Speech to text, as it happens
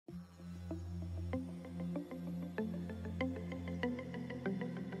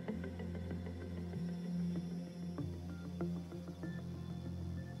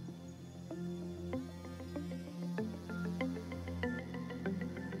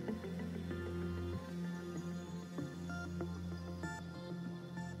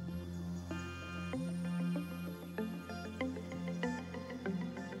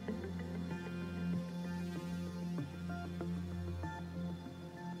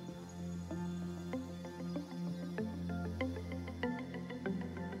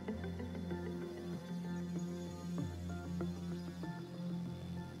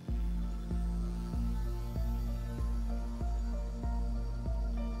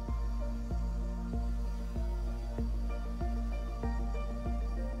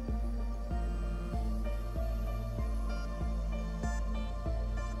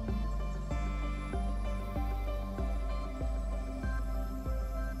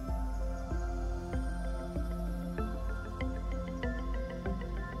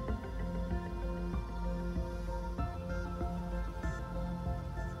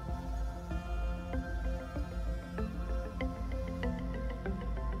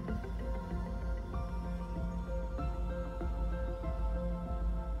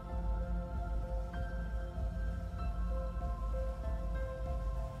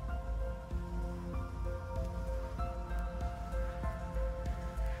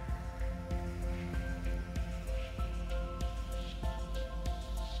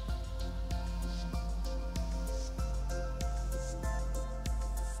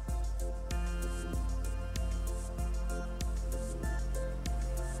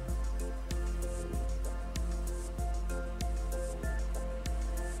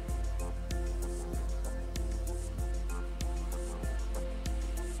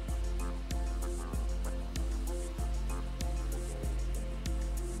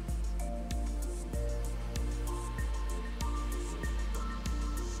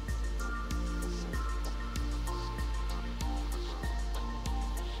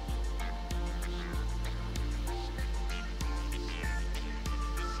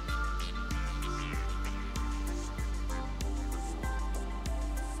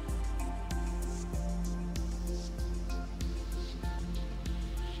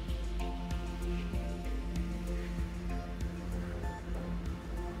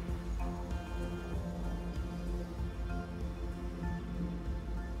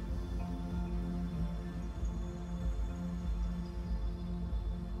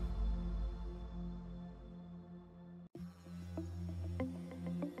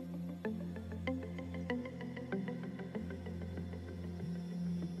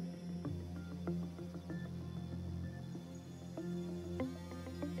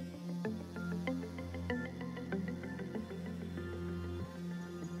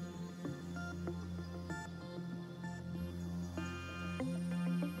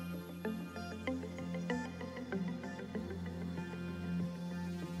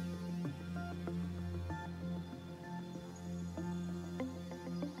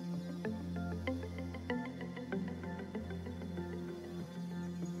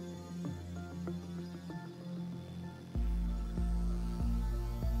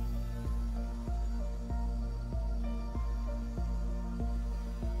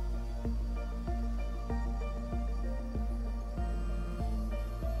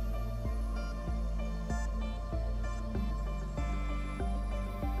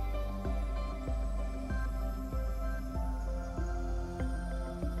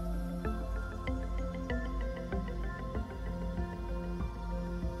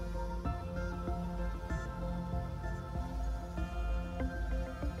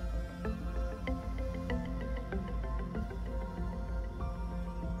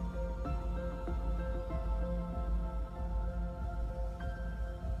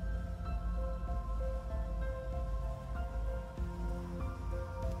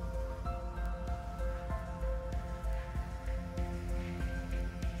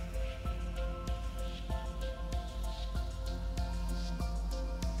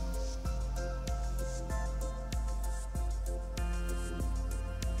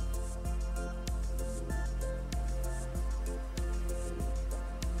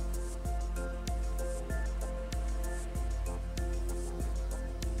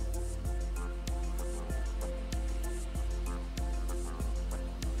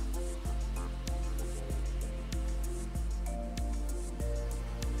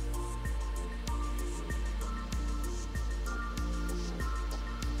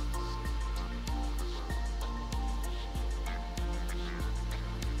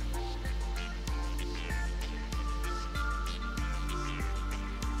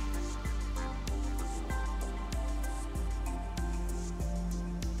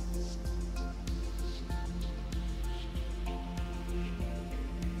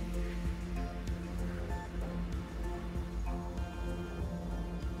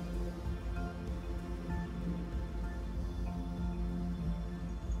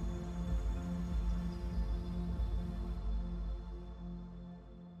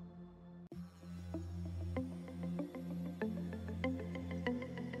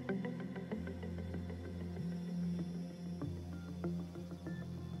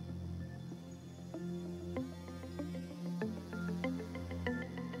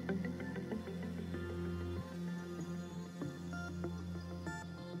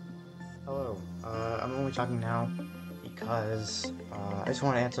Hello, I'm only talking now because I just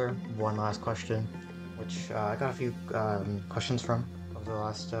want to answer one last question, which I got a few questions from over the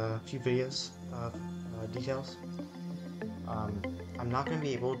last few videos of details. I'm not going to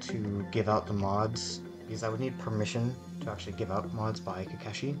be able to give out the mods because I would need permission to actually give out mods by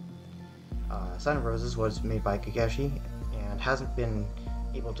Kakashi. Sign of Roses was made by Kakashi and hasn't been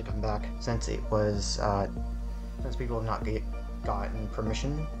able to come back since it was since people have not gotten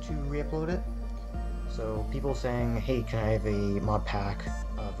permission to re-upload it. So people saying, hey, can I have a mod pack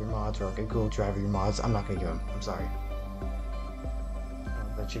of your mods or like a Google Drive of your mods? I'm not going to give them. I'm sorry.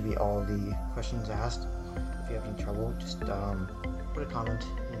 That should be all the questions asked. If you have any trouble, just put a comment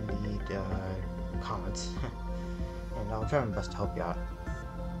in the comments and I'll try my best to help you out.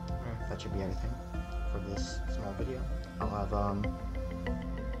 That should be everything for this small video. I'll have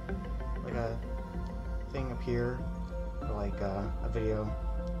like a thing up here for like a video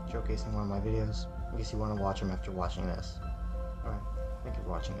showcasing one of my videos in case you want to watch them after watching this. Alright, thank you for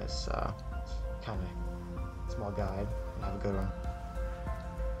watching this kind of small guide, and have a good one.